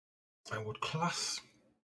I would class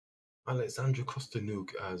Alexandra Kosteniuk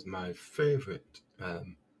as my favourite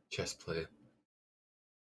chess player.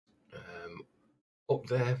 Up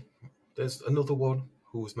there, there's another one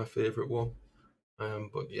who was my favourite one.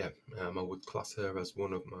 But yeah, I would class her as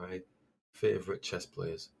one of my favourite chess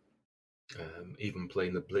players. Even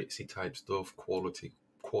playing the blitzy type stuff, quality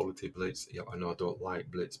blitz. Yeah, I know I don't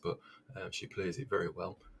like blitz, but she plays it very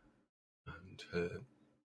well, and her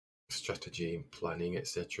strategy and planning,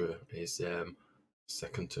 etc., is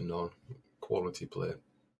second to none. Quality player,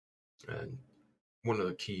 and one of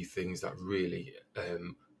the key things that really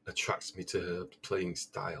attracts me to her playing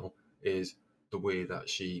style is the way that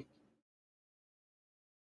she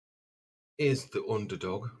is the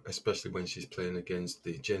underdog, especially when she's playing against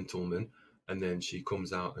the gentleman, and then she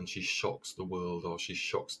comes out and she shocks the world, or she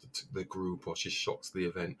shocks the group, or she shocks the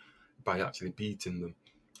event by actually beating them.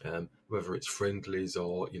 Whether it's friendlies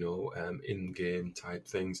or in-game type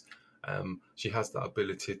things, she has that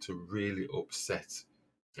ability to really upset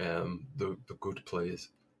the good players,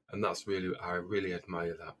 and that's really I really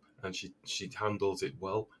admire that. And she handles it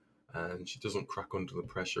well, and she doesn't crack under the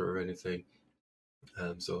pressure or anything.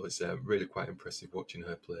 So it's really quite impressive watching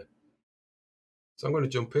her play. So I'm going to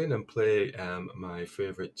jump in and play one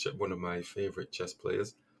of my favorite chess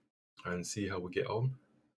players, and see how we get on.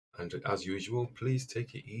 And as usual, please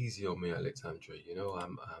take it easy on me, Alexandra. You know,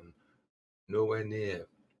 I'm nowhere near.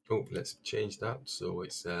 Oh, let's change that so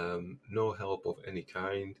it's no help of any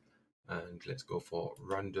kind, and let's go for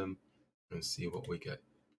random and see what we get.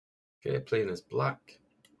 Okay, playing as black.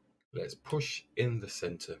 Let's push in the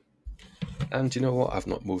center. And you know what? I've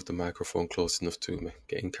not moved the microphone close enough to me.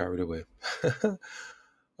 Getting carried away.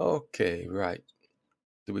 Okay, right.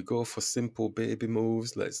 Do we go for simple baby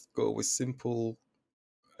moves? Let's go with simple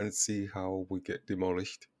and see how we get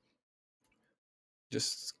demolished.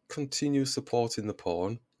 Just continue supporting the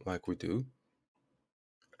pawn like we do.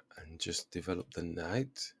 And just develop the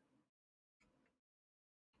knight.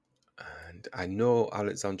 And I know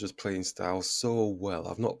Alexandra's playing style so well.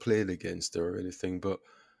 I've not played against her or anything, but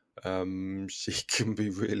she can be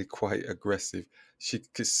really quite aggressive. She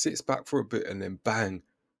sits back for a bit and then bang,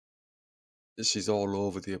 she's all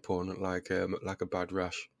over the opponent like a bad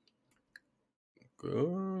rash.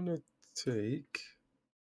 Gonna take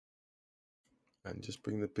and just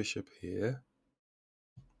bring the bishop here.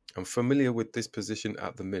 I'm familiar with this position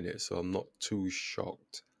at the minute, so I'm not too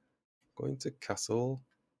shocked. Going to castle.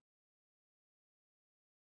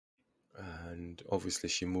 And obviously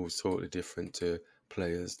she moves totally different to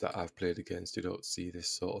players that I've played against. You don't see this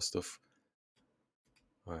sort of stuff.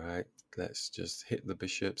 Alright, let's just hit the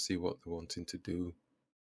bishop, see what they're wanting to do.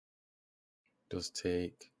 Does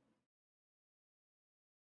take.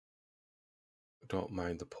 Don't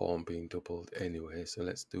mind the pawn being doubled anyway, so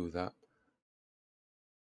let's do that.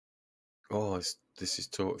 Oh, this is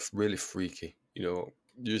really freaky. You know,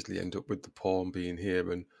 usually end up with the pawn being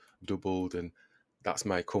here and doubled, and that's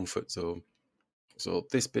my comfort zone. So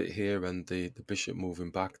this bit here and the bishop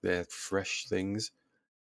moving back, they're fresh things.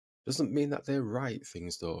 Doesn't mean that they're right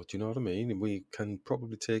things, though. Do you know what I mean? We can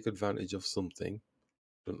probably take advantage of something.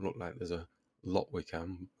 Doesn't look like there's a lot we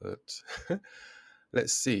can, but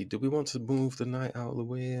let's see. Do we want to move the knight out of the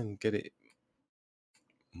way and get it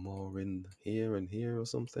more in here and here or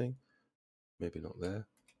something? Maybe not there.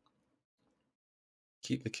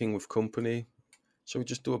 Keep the king with company. Shall we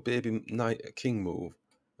just do a baby knight king move?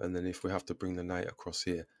 And then if we have to bring the knight across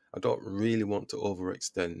here. I don't really want to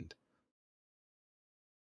overextend.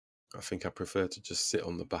 I think I prefer to just sit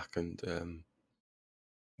on the back and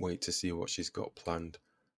wait to see what she's got planned.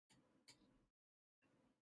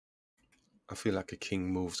 I feel like a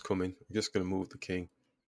king move's coming. I'm just going to move the king.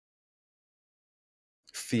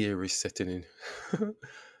 Fear is setting in.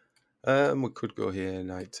 We could go here,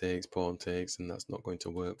 knight takes, pawn takes, and that's not going to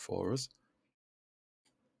work for us.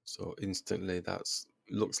 So instantly that's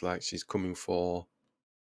looks like she's coming for.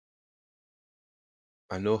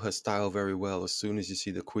 I know her style very well. As soon as you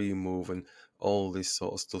see the queen move and all this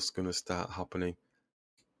sort of stuff's going to start happening.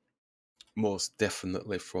 Most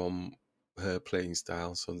definitely from her playing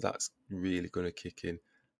style. So that's really going to kick in.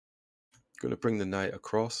 Going to bring the knight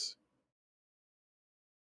across.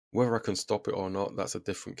 Whether I can stop it or not, that's a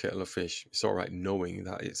different kettle of fish. It's all right knowing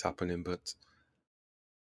that it's happening, but...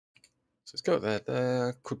 So let's go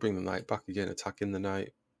there. Could bring the knight back again, attacking the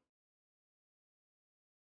knight.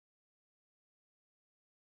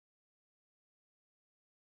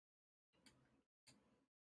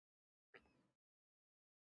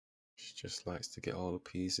 She just likes to get all the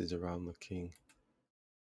pieces around the king.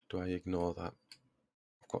 Do I ignore that?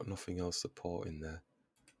 I've got nothing else supporting there.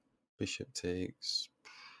 Bishop takes.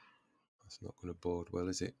 That's not going to bode well,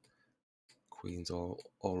 is it? Queen's all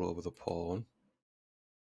over the pawn.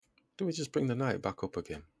 Do we just bring the knight back up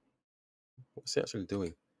again? What's he actually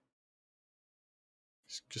doing?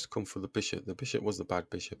 He's just come for the bishop. The bishop was the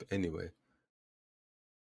bad bishop anyway.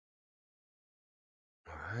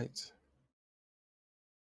 Alright.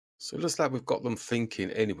 So it looks like we've got them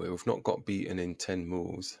thinking anyway. We've not got beaten in 10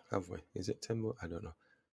 moves, have we? Is it 10 moves? I don't know.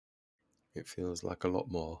 It feels like a lot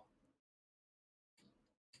more.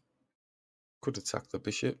 Could attack the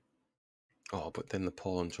bishop. Oh, but then the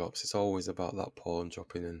pawn drops. It's always about that pawn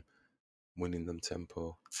dropping and winning them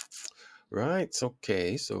tempo. Right,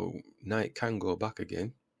 okay. So knight can go back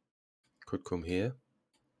again. Could come here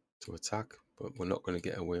to attack, but we're not going to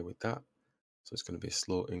get away with that. So it's going to be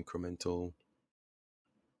slow incremental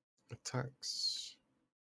attacks.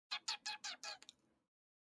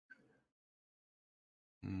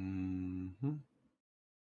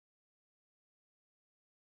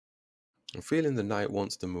 I'm feeling the knight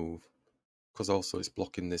wants to move, because also it's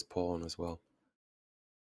blocking this pawn as well.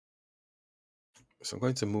 So I'm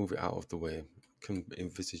going to move it out of the way. Can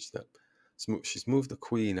envisage that. She's moved the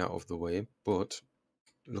queen out of the way, but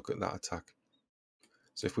look at that attack.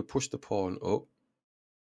 So if we push the pawn up,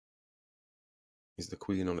 is the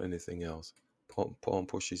queen on anything else? Pawn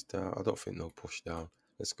pushes down. I don't think they'll push down.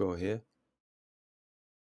 Let's go here.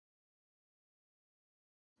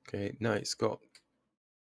 Okay, knight's got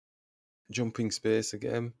jumping space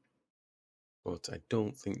again, but I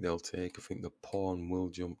don't think they'll take. I think the pawn will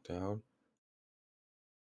jump down.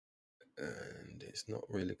 And it's not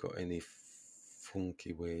really got any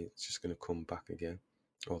funky way. It's just going to come back again.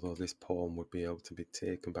 Although this pawn would be able to be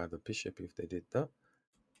taken by the bishop if they did that.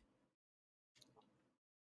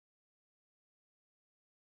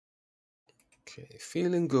 Okay,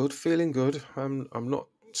 feeling good, feeling good. I'm not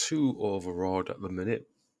too overawed at the minute.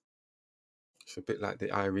 It's a bit like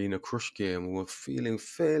the Irina Krush game. We were feeling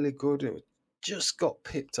fairly good. It just got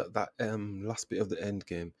pipped at that last bit of the end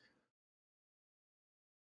game.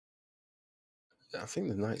 I think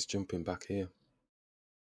the knight's jumping back here.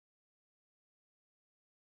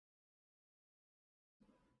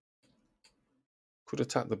 Could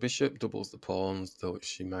attack the bishop, doubles the pawns, though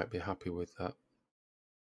she might be happy with that.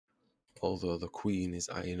 Although the queen is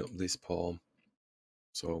eyeing up this pawn.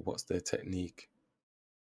 So what's their technique?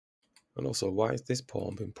 And also, why is this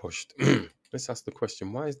pawn being pushed? Let's ask the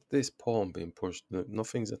question, why is this pawn being pushed?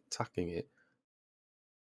 Nothing's attacking it.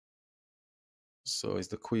 So is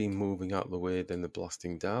the queen moving out of the way, then they're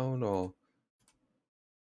blasting down, or?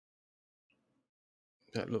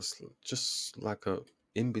 That looks just like a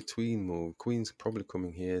in-between move. Queen's probably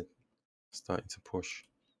coming here, starting to push.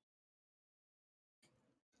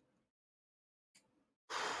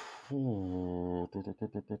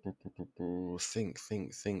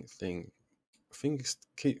 Think. Things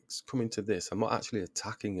keeps coming to this. I'm not actually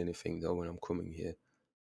attacking anything though when I'm coming here.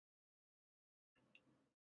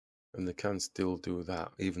 And they can still do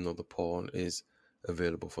that, even though the pawn is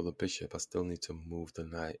available for the bishop. I still need to move the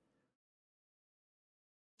knight.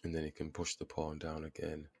 And then he can push the pawn down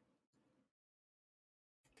again.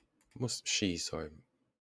 Must be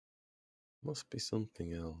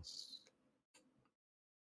something else.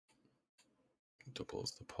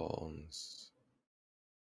 Doubles the pawns.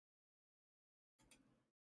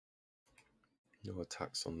 No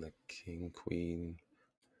attacks on the king, queen,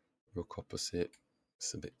 rook opposite.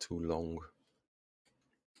 It's a bit too long.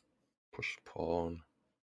 Push pawn.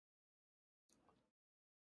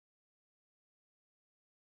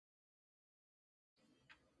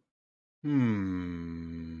 Yeah,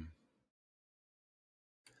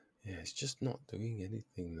 it's just not doing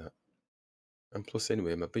anything that. And plus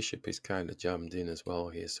anyway, my bishop is kind of jammed in as well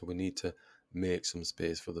here, so we need to make some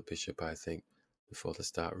space for the bishop, I think, before they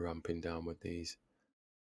start ramping down with these.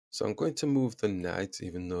 So I'm going to move the knight,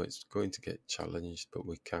 even though it's going to get challenged, but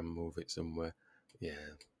we can move it somewhere.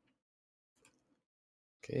 Yeah.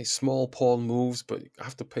 Okay, small pawn moves, but you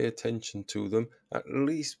have to pay attention to them. At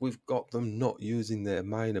least we've got them not using their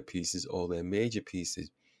minor pieces or their major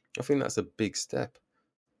pieces. I think that's a big step.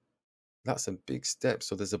 That's a big step.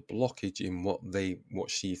 So there's a blockage in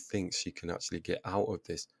what she thinks she can actually get out of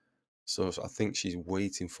this. So I think she's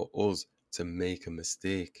waiting for us to make a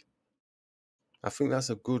mistake. I think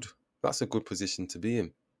that's a good position to be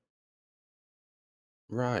in.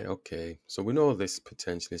 Right, okay. So we know this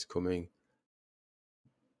potential is coming.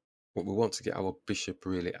 But we want to get our bishop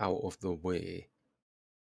really out of the way.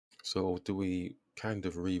 So do we kind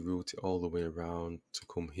of reroute it all the way around to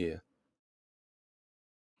come here?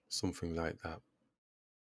 Something like that.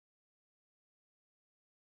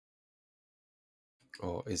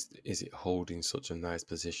 Or is it holding such a nice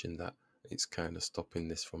position that it's kind of stopping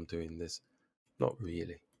this from doing this? Not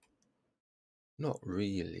really. Not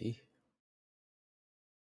really.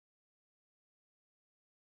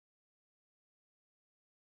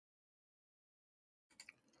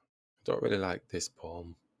 Don't really like this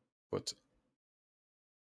pawn, but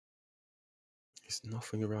there's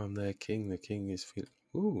nothing around their king. The king is feeling...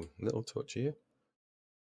 Ooh, little touch here.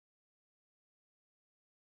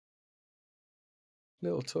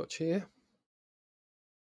 Little touch here.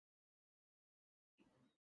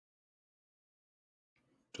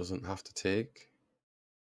 Doesn't have to take.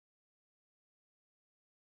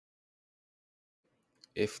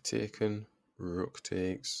 If taken, rook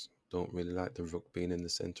takes. Don't really like the rook being in the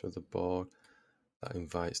center of the board. That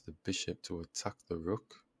invites the bishop to attack the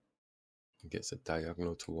rook and gets a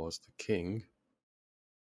diagonal towards the king.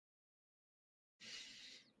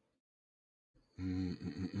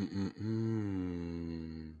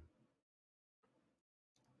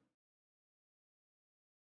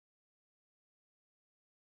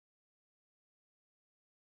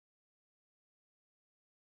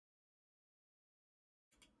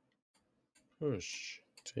 Push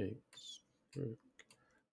takes rook,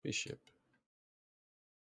 bishop.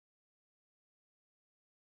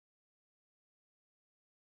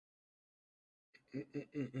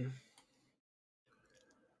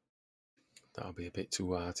 That'll be a bit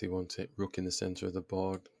too arty, won't it? Rook in the center of the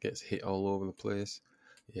board, gets hit all over the place.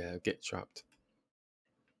 Yeah, get trapped.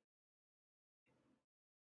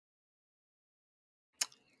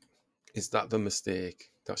 Is that the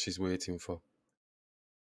mistake that she's waiting for?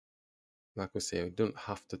 Like we say, we don't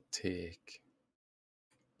have to take,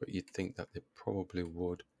 but you'd think that they probably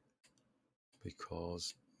would,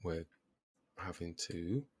 because we're having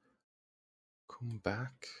to come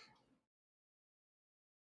back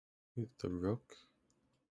with the rook.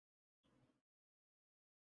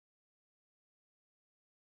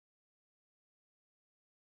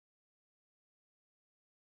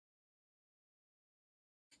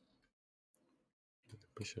 The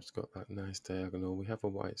bishop's got that nice diagonal. We have a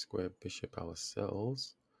white square bishop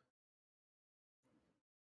ourselves.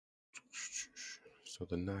 So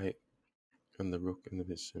the knight and the rook and the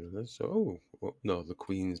bishop. So, oh, well, no, the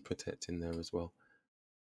queen's protecting there as well.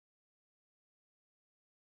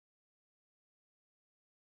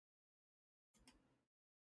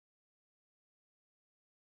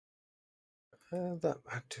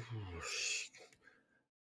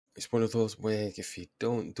 It's one of those where if you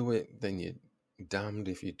don't do it, then you're damned.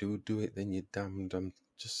 If you do it, then you're damned. I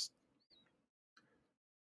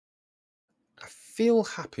feel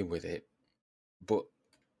happy with it, but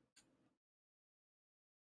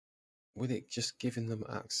with it just giving them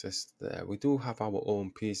access there, we do have our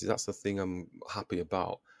own pieces. That's the thing I'm happy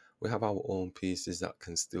about. We have our own pieces that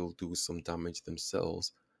can still do some damage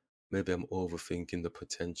themselves. Maybe I'm overthinking the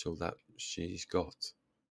potential that she's got.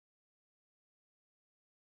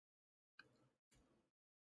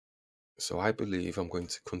 So I believe I'm going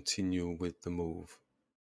to continue with the move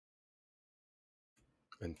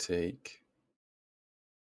and take.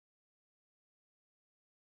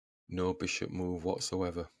 No bishop move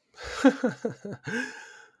whatsoever.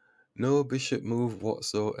 No bishop move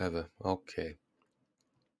whatsoever. Okay.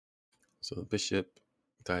 So the bishop,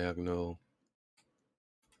 diagonal.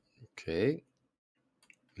 Okay.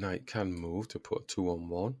 Knight can move to put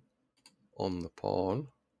 2-on-1 on the pawn.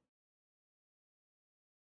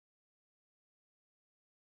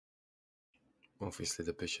 Obviously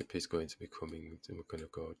the bishop is going to be coming, and we're going to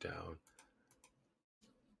go down.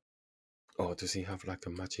 Oh, does he have like a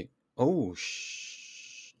magic? Oh,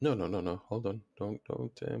 no. Hold on.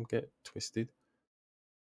 Don't get twisted.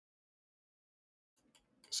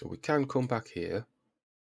 So we can come back here,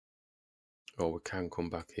 or we can come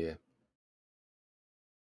back here.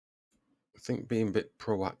 I think being a bit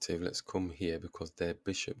proactive, let's come here because their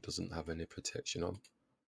bishop doesn't have any protection on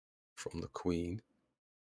from the queen.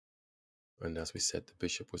 And as we said, the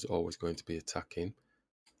bishop was always going to be attacking.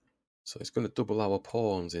 So it's going to double our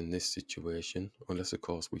pawns in this situation, unless of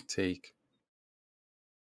course we take.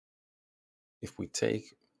 If we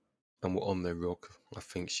take and we're on the rook, I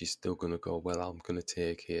think she's still going to go, well, I'm going to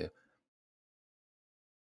take here.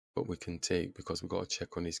 But we can take because we've got to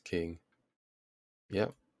check on his king.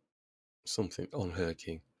 Yep. Something on her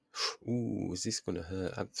king. Ooh, is this going to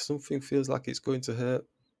hurt? Something feels like it's going to hurt.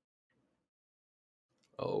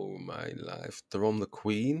 Oh my life. They're on the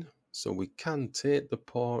queen. So we can take the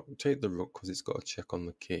pawn, take the rook because it's got to check on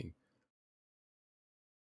the king.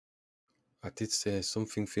 I did say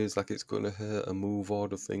something feels like it's going to hurt, a move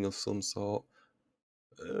order thing of some sort.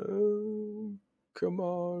 Come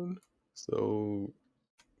on. So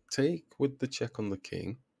take with the check on the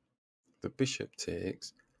king. The bishop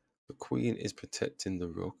takes. The queen is protecting the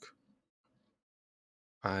rook.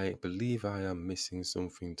 I believe I am missing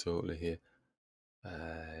something totally here.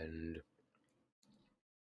 And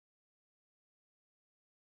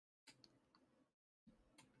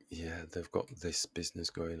yeah, they've got this business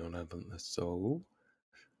going on, haven't they? So,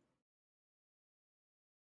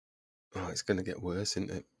 oh, it's going to get worse,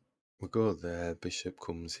 isn't it? We go there, bishop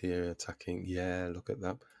comes here attacking. Yeah, look at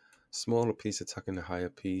that. Smaller piece attacking a higher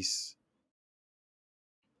piece.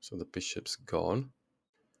 So the bishop's gone.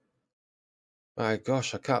 My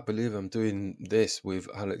gosh, I can't believe I'm doing this with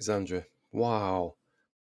Alexandra. Wow.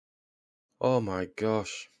 Oh my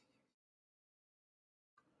gosh.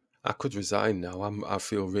 I could resign now. I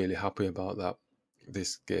feel really happy about that,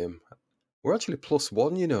 this game. We're actually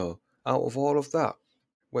 +1, you know, out of all of that.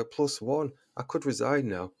 We're +1. I could resign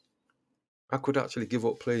now. I could actually give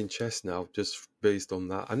up playing chess now just based on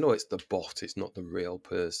that. I know it's the bot, it's not the real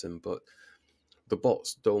person, but the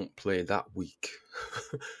bots don't play that weak.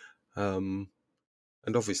 And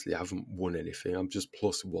obviously I haven't won anything. I'm just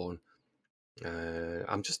 +1.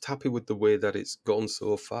 I'm just happy with the way that it's gone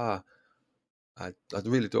so far. I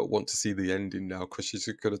really don't want to see the ending now because she's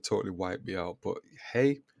going to totally wipe me out. But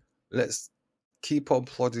hey, let's keep on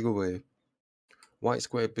plodding away. White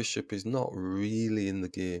square bishop is not really in the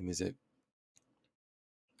game, is it?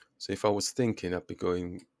 So if I was thinking, I'd be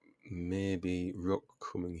going maybe rook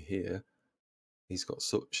coming here. She's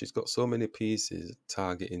got so many pieces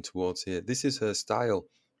targeting towards here. This is her style.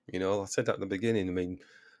 You know, I said at the beginning, I mean,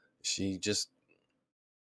 she just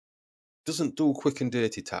doesn't do quick and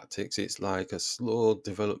dirty tactics. It's like a slow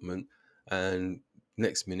development, and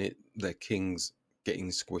next minute their king's getting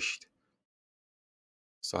squished.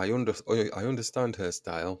 So I understand her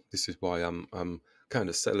style. This is why I'm kind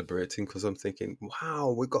of celebrating, because I'm thinking,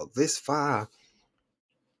 wow, we got this far.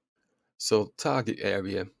 So target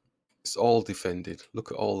area, it's all defended.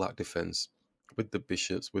 Look at all that defense with the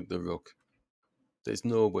bishops, with the rook. There's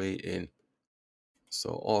no way in.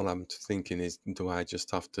 So all I'm thinking is, do I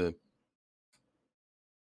just have to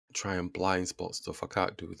try and blind spot stuff? I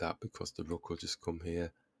can't do that because the rook will just come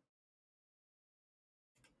here.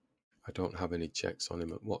 I don't have any checks on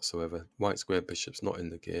him whatsoever. White square bishop's not in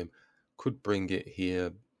the game. Could bring it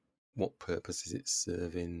here. What purpose is it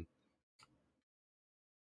serving?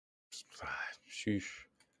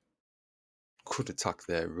 Could attack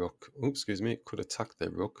their rook. Oops, excuse me. Could attack their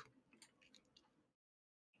rook.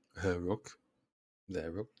 Her rook.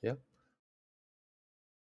 Their rook, yeah.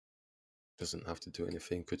 Doesn't have to do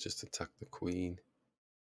anything. Could just attack the queen.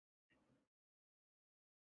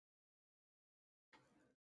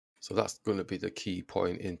 So that's going to be the key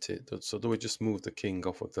point, isn't it? So do we just move the king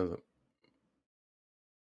off of the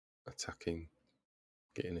attacking,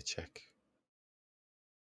 getting a check?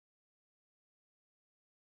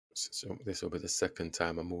 So this will be the second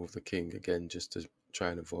time I move the king again, just to try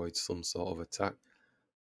and avoid some sort of attack.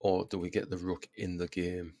 Or do we get the rook in the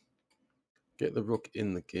game? Get the rook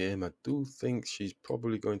in the game. I do think she's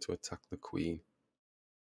probably going to attack the queen.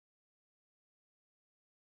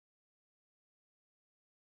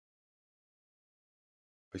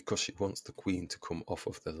 Because she wants the queen to come off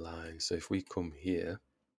of the line. So if we come here,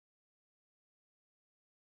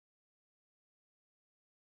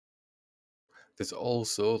 there's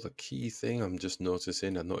also the key thing I'm just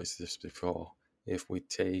noticing. I noticed this before. If we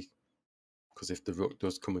take, because if the rook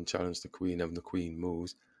does come and challenge the queen and the queen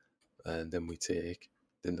moves, and then we take,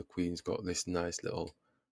 then the queen's got this nice little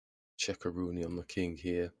checkeroony on the king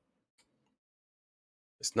here.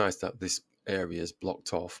 It's nice that this area is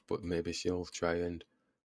blocked off, but maybe she'll try and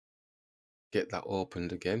get that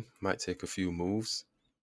opened again. Might take a few moves.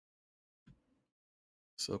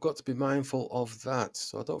 So I've got to be mindful of that.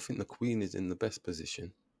 So I don't think the queen is in the best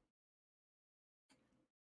position.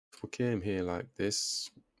 If we came here like this,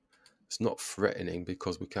 it's not threatening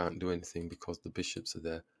because we can't do anything because the bishops are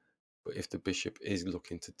there. But if the bishop is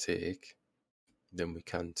looking to take, then we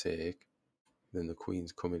can take. Then the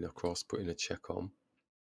queen's coming across, putting a check on.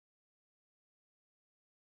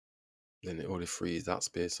 Then it only frees that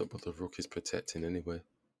space up, but the rook is protecting anyway.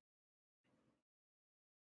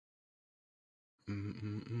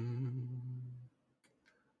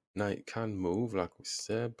 Knight can move, like we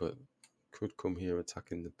said, but could come here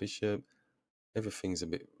attacking the bishop. Everything's a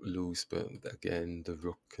bit loose, but again, the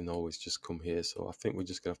rook can always just come here. So I think we're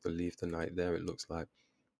just going to have to leave the knight there, it looks like.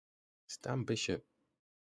 Stand bishop.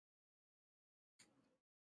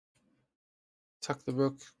 Attack the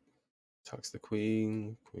rook. Attacks the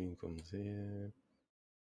queen. Queen comes here.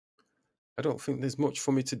 I don't think there's much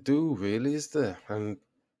for me to do, really, is there? And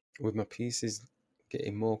with my pieces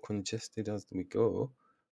getting more congested as we go,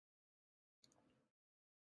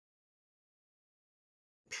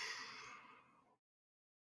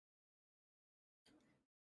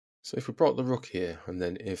 So if we brought the rook here, and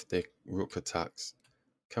then if the rook attacks,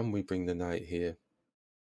 can we bring the knight here?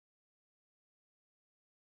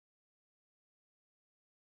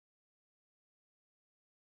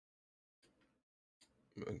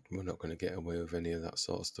 We're not going to get away with any of that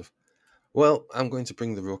sort of stuff. Well, I'm going to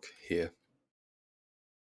bring the rook here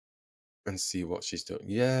and see what she's doing.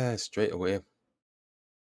 Yeah, straight away.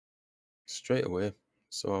 Straight away.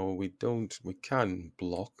 So we can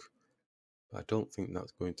block. I don't think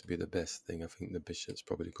that's going to be the best thing. I think the bishop's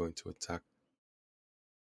probably going to attack.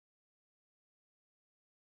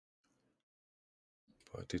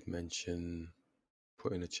 But I did mention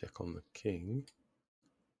putting a check on the king.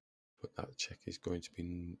 But that check is going to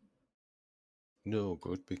be no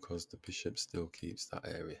good because the bishop still keeps that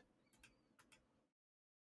area.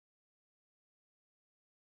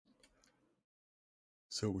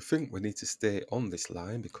 So we think we need to stay on this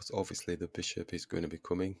line because obviously the bishop is going to be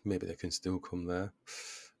coming. Maybe they can still come there.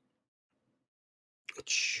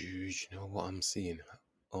 Jeez, you know what I'm seeing?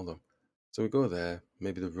 Hold on. So we go there.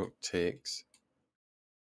 Maybe the rook takes.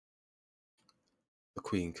 The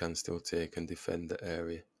queen can still take and defend the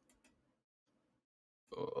area.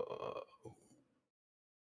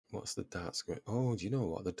 What's the dart square? Oh, do you know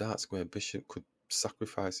what? The dart square bishop could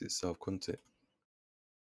sacrifice itself, couldn't it?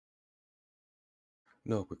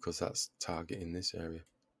 No, because that's targeting this area.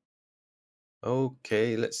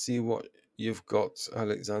 Okay, let's see what you've got,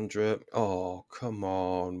 Alexandra. Oh, come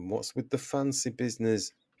on. What's with the fancy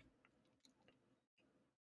business?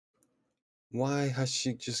 Why has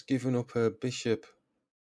she just given up her bishop?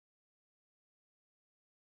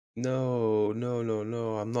 No, no, no,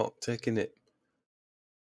 no. I'm not taking it.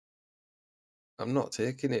 I'm not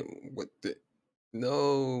taking it.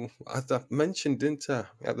 No, I mentioned, didn't I,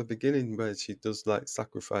 at the beginning where she does like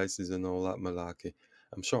sacrifices and all that malarkey.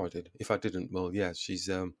 I'm sure I did. If I didn't, well, yeah, she's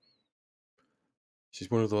one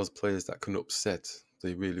of those players that can upset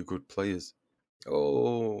the really good players.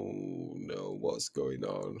 Oh no, what's going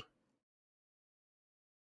on?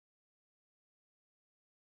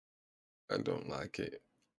 I don't like it.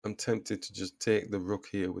 I'm tempted to just take the rook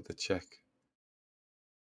here with the check,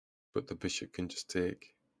 but the bishop can just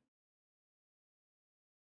take.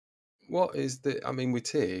 What is the? I mean, we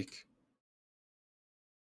take.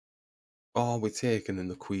 Oh, we take, and then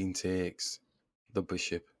the queen takes the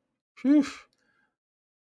bishop. Phew.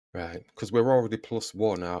 Right, because we're already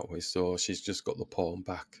 +1, aren't we? So she's just got the pawn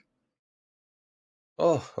back.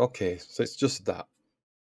 Oh, okay, so it's just that.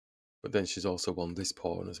 But then she's also won this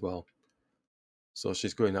pawn as well. So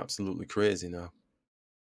she's going absolutely crazy now.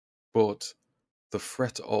 But the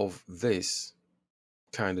threat of this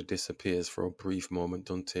kind of disappears for a brief moment,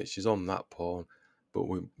 doesn't it? She's on that pawn, but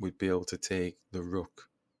we'd be able to take the rook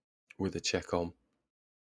with a check on.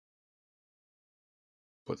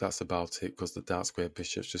 But that's about it because the dark square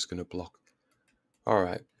bishop's just going to block. All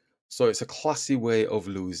right, so it's a classy way of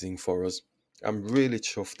losing for us. I'm really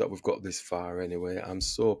chuffed that we've got this far anyway. I'm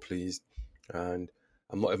so pleased, and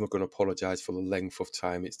I'm not even going to apologise for the length of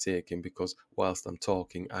time it's taking because whilst I'm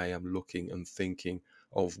talking, I am looking and thinking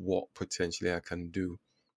of what potentially I can do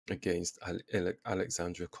against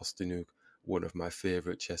Alexandra Kosteniuk, one of my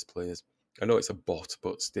favourite chess players. I know it's a bot,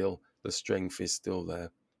 but still, the strength is still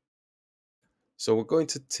there. So we're going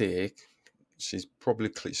to take. She's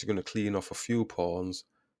going to clean off a few pawns.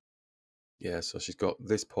 Yeah, so she's got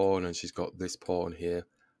this pawn and she's got this pawn here.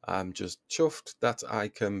 I'm just chuffed that I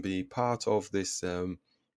can be part of this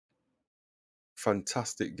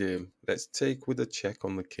fantastic game. Let's take with a check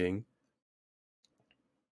on the king.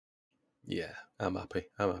 Yeah, I'm happy.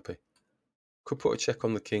 I'm happy. Could put a check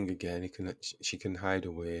on the king again. She can hide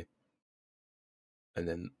away. And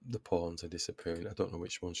then the pawns are disappearing. I don't know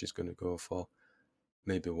which one she's going to go for.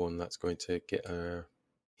 Maybe one that's going to get her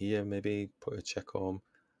here, maybe put a check on.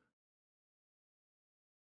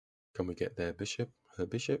 Can we get their bishop? Her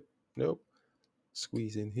bishop? Nope.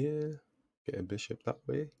 Squeeze in here. Get a bishop that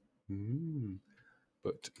way.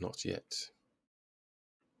 But not yet.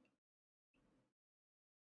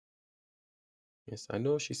 Yes, I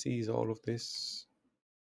know she sees all of this.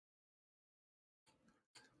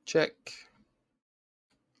 Check.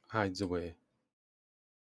 Hides away.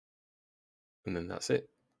 And then that's it.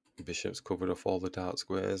 Bishop's covered off all the dark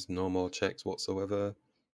squares. No more checks whatsoever.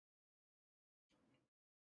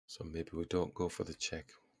 So maybe we don't go for the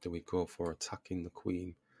check. Do we go for attacking the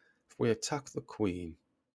queen? If we attack the queen,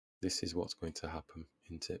 this is what's going to happen,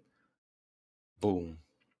 isn't it? Boom.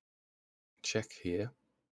 Check here.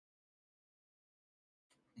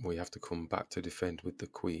 We have to come back to defend with the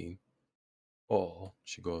queen. Or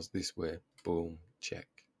she goes this way. Boom. Check.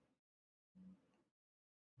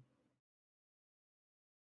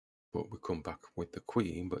 But we come back with the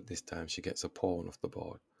queen, but this time she gets a pawn off the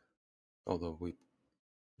board. Although we...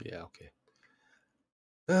 Yeah, okay.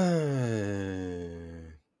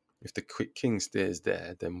 If the king stays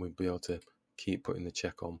there, then we'll be able to keep putting the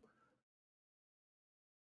check on.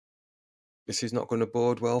 This is not going to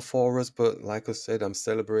bode well for us, but like I said, I'm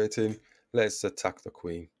celebrating. Let's attack the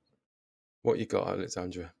queen. What you got,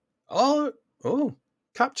 Alexandra? Oh,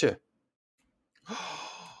 capture.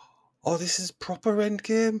 Oh, this is proper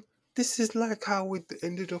endgame. This is like how we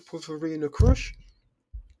ended up with Arena Crush.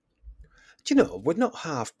 Do you know, we're not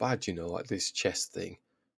half bad, you know, at this chess thing.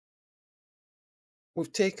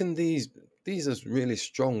 We've taken these are really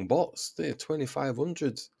strong bots. They're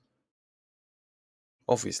 2500s.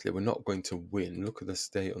 Obviously, we're not going to win. Look at the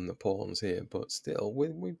state on the pawns here, but still,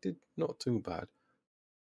 we did not too bad.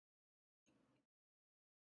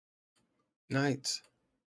 Knight.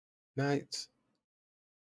 I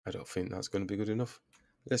don't think that's going to be good enough.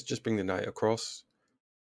 Let's just bring the knight across.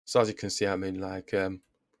 So as you can see, I'm in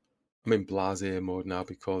blasé mode now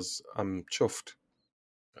because I'm chuffed.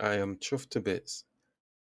 I am chuffed to bits.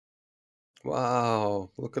 Wow,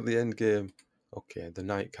 look at the end game. Okay, the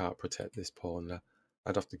knight can't protect this pawn there.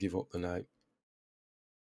 I'd have to give up the knight.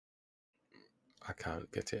 I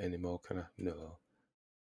can't get it anymore, can I? No.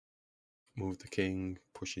 Move the king,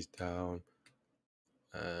 pushes down.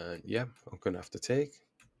 And yeah, I'm going to have to take.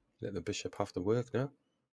 Let the bishop have to work now.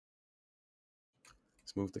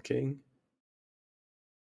 Let's move the king.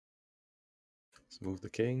 Let's move the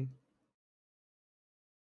king.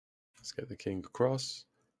 Let's get the king across.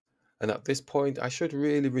 And at this point, I should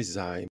really resign.